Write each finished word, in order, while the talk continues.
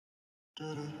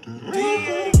Such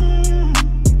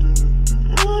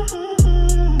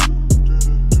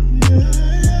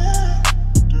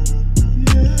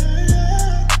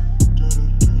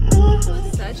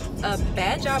a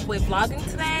bad job with vlogging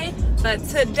today, but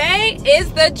today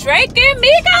is the Drake and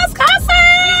Migos concert!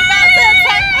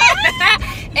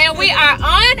 And we are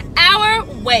on our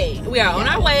way. We are on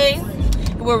our way.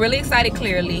 We're really excited,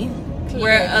 clearly.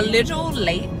 We're a little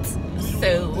late,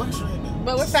 so.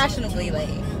 But we're fashionably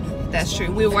late. That's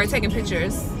true. We were taking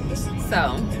pictures.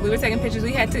 So, we were taking pictures.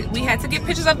 We had to get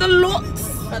pictures of the looks.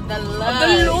 But the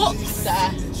looks.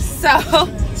 So,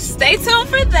 stay tuned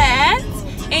for that.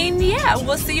 And yeah,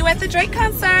 we'll see you at the Drake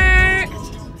concert.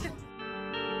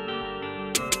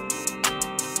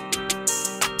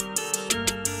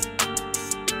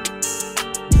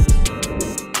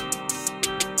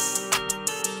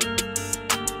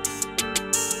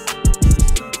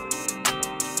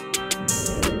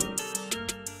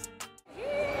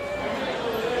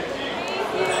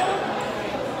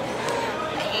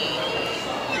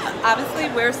 Obviously,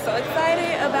 we're so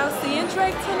excited about seeing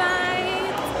Drake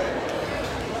tonight.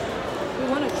 We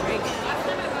want a drink.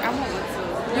 I want one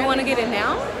too. You want to get it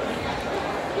now?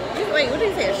 Wait, what did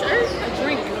you say? A shirt? A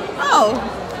drink. Oh.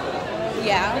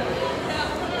 Yeah.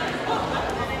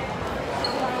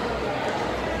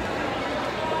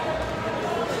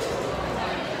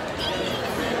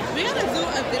 We gotta do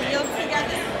a video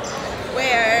together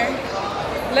where.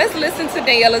 Let's listen to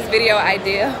Daniela's video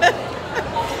idea.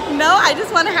 No, I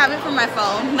just want to have it for my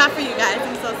phone, not for you guys.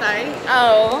 I'm so sorry.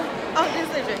 Oh. Oh, there's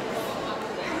the drink.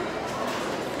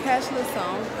 Cashless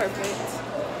song. Perfect.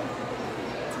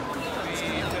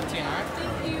 15, alright?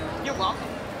 Thank you. You're welcome.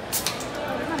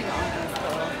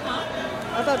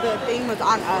 I thought the thing was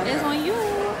on us. It's on you.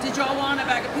 Did y'all want a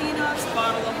bag of peanuts, a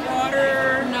bottle of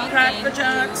water, No, Cracker thank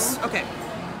Jacks? Okay.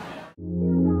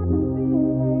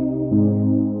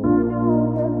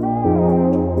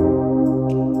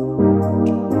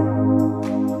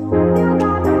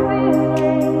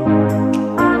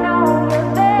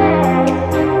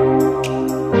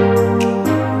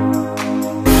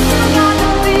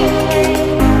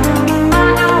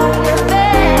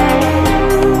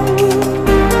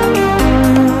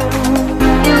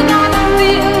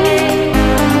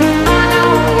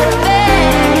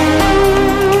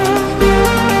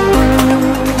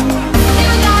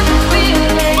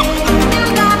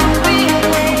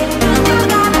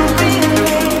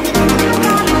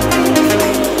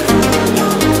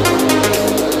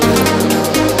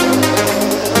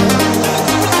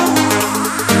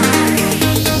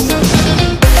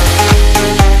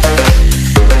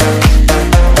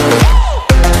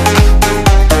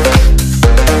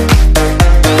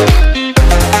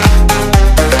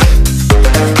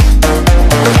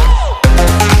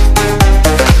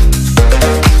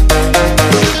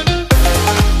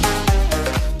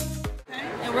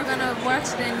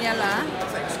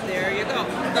 There you go.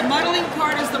 The muddling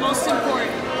part is the most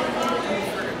important.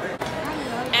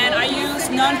 And I use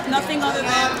nothing other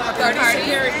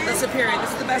than the Superior.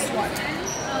 This is the best one.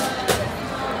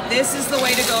 This is the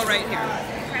way to go right here.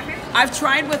 I've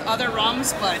tried with other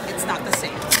rums, but it's not the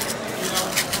same.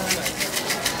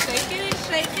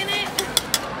 Shaking it.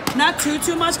 Not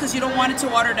too much because you don't want it to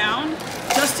water down.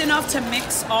 Just enough to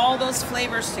mix all those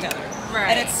flavors together.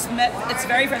 Right. And it's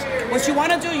very fresh. What you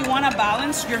want to do, you want to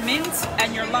balance your mint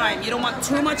and your lime. You don't want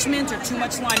too much mint or too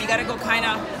much lime. You got to go kind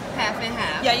of Half and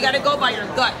half. yeah. You got to go by your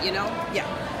gut, you know. Yeah.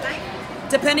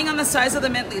 Depending on the size of the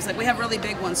mint leaves, like we have really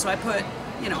big ones, so I put,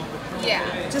 you know. Yeah.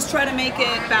 Just try to make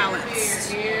it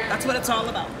balanced. That's what it's all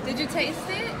about. Did you taste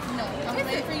it? No, I'm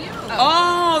waiting for you.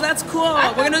 Oh, that's cool.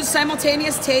 We're gonna do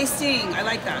simultaneous tasting. I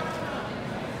like that.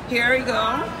 Here we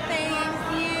go. Thank you.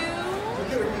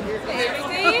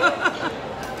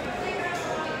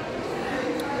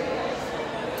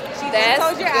 That's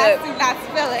told your good. ass to not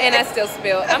spill it. And I still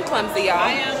spilled. I'm clumsy, y'all.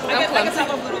 I can clumsy.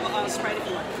 have a little Sprite if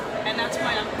you want. And that's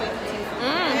why I'm Queen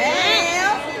Latifah.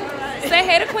 Damn. Say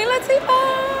hey to Queen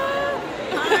Latifah.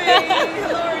 Hi.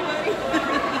 Hello, everybody.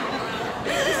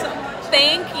 Thank you so much.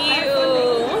 Thank you.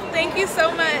 Thank you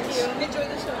so much. Enjoy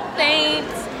the show.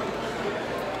 Thanks.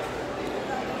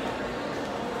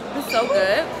 It's so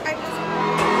good.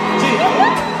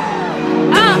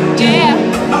 Oh, yeah.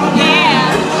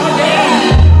 Yeah.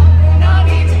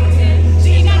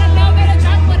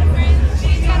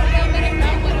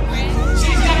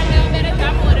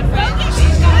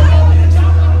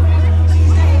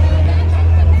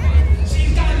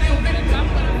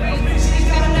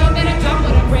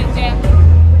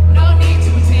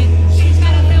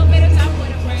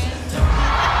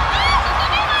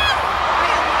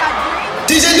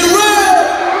 DJ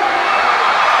Durant!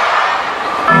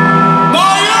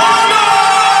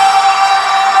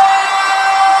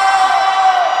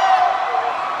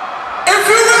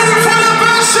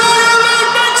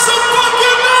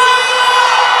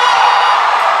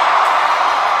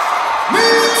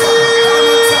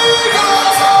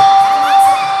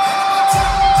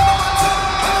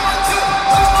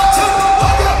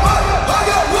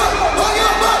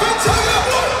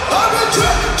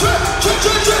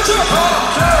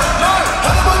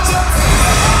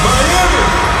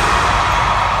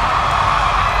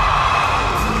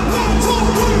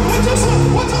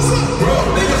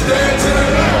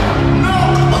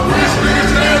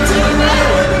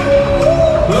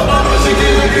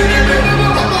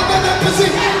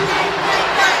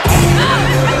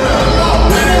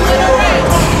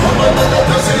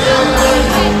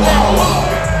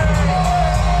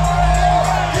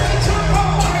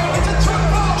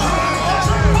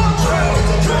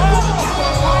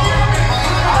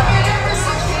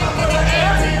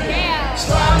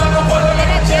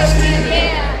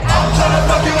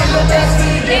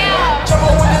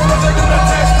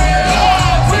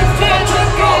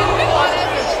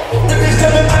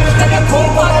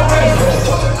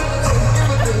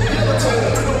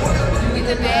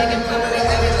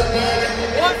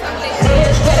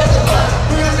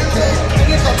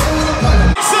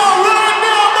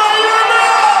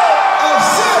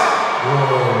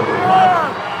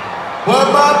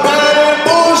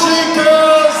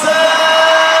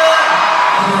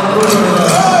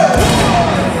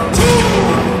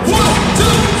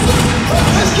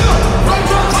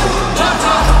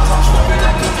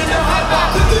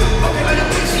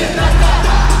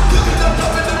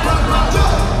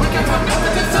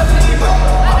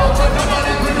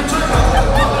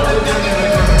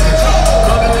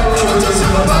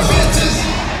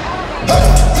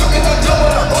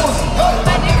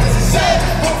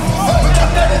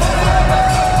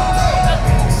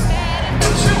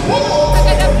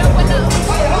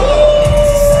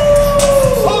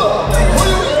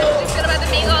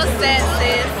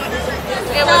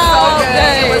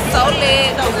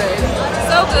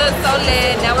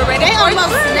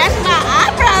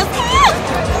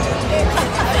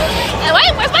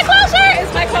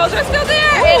 clothes are still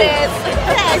there? It is.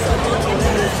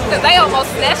 Because they almost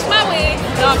snatched my wig.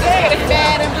 No, I'm just kidding.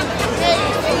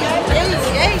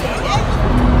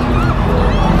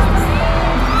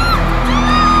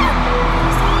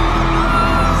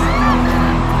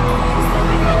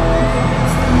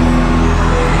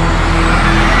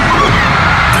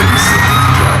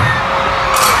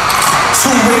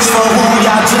 Too rich for who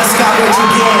y'all just got rich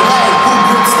again. Hey, who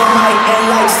grips the mic and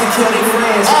likes to kill their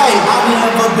friends? Hey, I've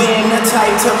never been the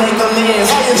type to make amends.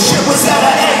 Hey, if shit was at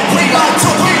an 8, we like to.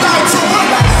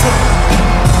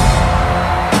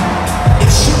 If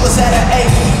shit was at an 8,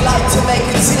 we like to make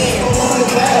it 10.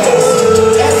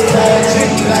 That's bad.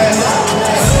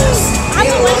 I'm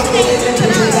the one thing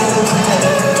tonight.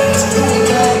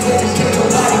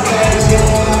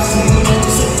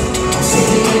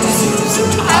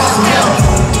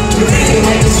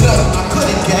 I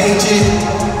couldn't gauge it.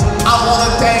 I want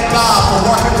to thank God for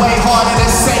working way harder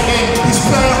than Satan. He's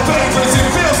playing favorites. It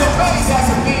feels amazing as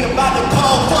me about to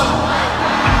call fun.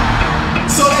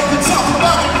 So they can talk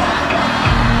about it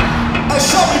and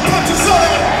show me pictures of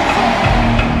it.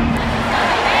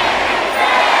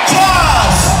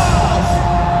 Just.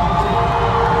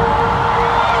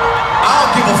 I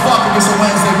don't give a fuck if it's a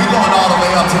Wednesday. We going all the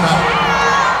way up tonight.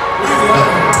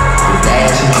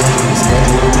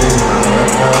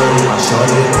 My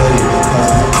shorty a goodie,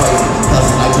 hustle crazy,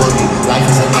 hustle like boogie. Life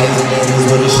is amazing, it is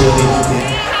what it should be.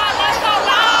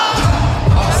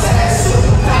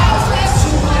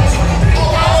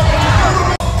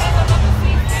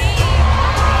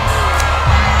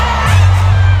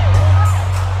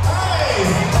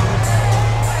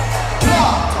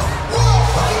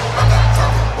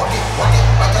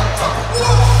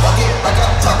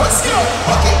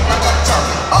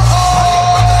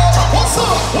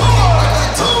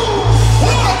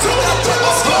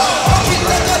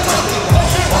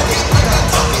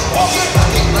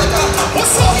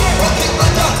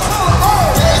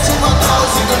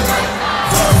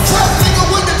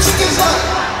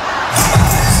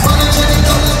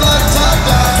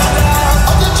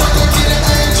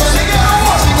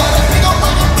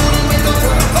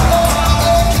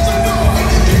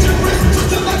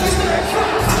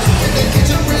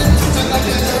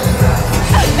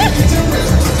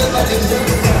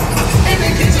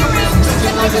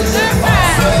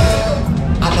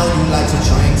 I know you like to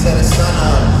drink till the sun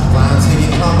up, grind till you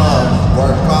come up,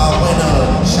 work all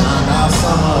winter, shine all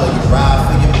summer. You ride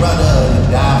for your brother, you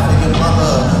die for your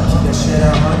mother. Keep that shit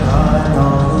up on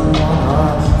her,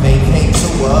 vacate to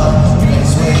work,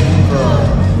 that's where you go.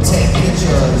 Take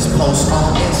pictures, post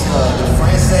on Insta. Your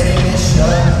friends say they miss you,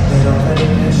 they don't really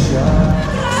miss you.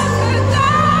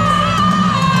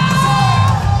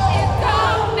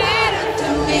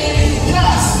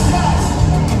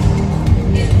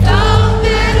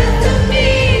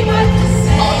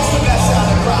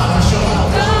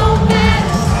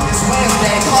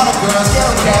 Girls, get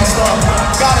them gassed up.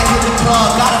 Gotta hit the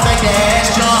club, gotta make your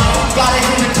ass jump. Gotta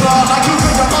hit the club like you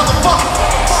been a motherfucker.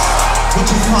 With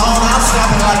your phone out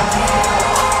snapping like,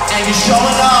 and you're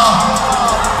showing off.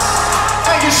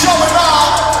 And you're showing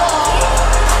off.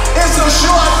 It's a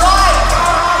short life.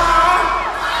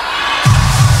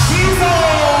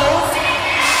 Jesus,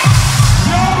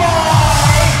 your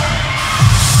boy.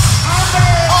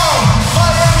 Oh,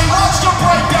 Miami, watch the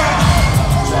breakdown.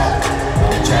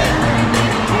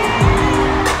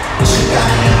 Got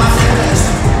me in my feelings.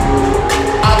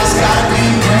 I just gotta be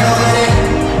real with it.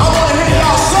 I wanna hear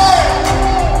y'all say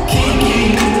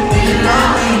Kiki, do you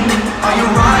love me? Are you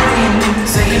riding?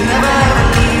 Say you never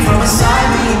ever leave from beside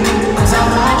me. Cause I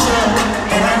want you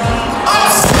and I need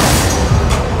us.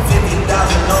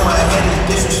 50,000 on my head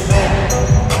is disrespect.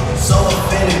 So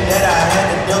offended that I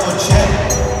had to double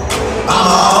check.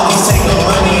 I'ma always take the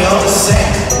money over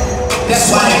sex. That's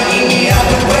why they eat me out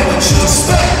the way. What you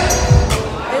expect?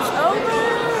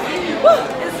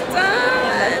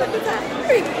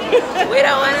 We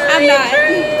don't want to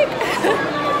leave.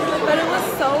 But it was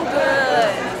so good.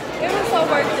 It was so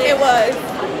worth it. It was.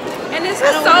 And this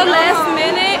was so last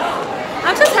minute.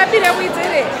 I'm just happy that we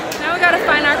did it. Now we gotta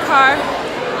find our car. I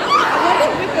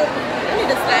need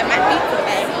to slap my feet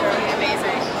today.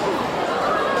 Amazing.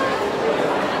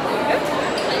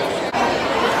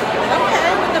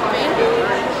 Okay, with the baby.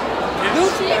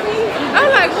 I'm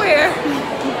like, where?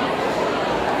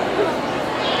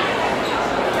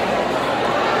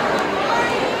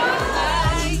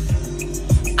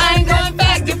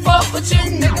 With you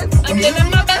niggas, I'm living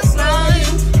my best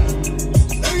life.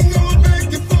 Ain't going back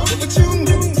and forth with you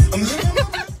niggas. I'm living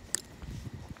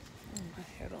my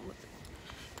hair don't look.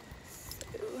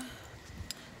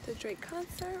 So, the Drake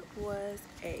concert was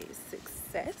a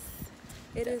success.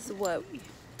 It is what,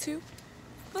 2,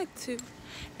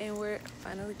 and we're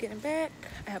finally getting back.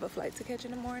 I have a flight to catch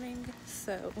in the morning,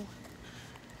 so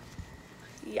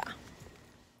yeah.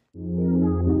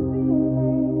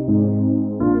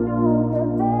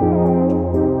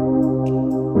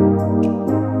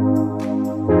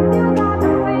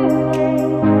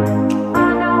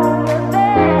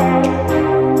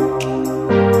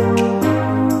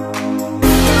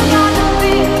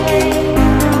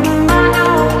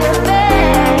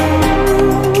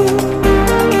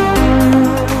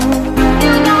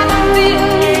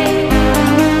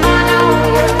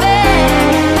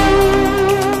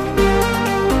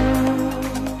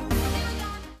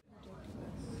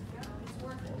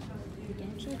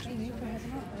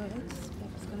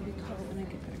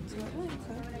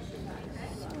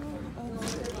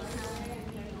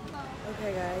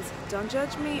 Okay guys, don't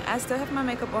judge me. I still have my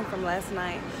makeup on from last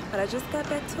night, but I just got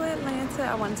back to Atlanta.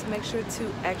 I wanted to make sure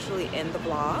to actually end the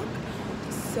vlog.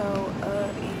 So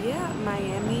yeah,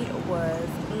 Miami was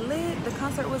lit. The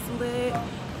concert was lit.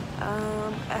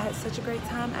 I had such a great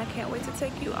time. I can't wait to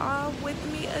take you all with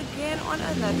me again on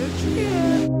another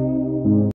trip.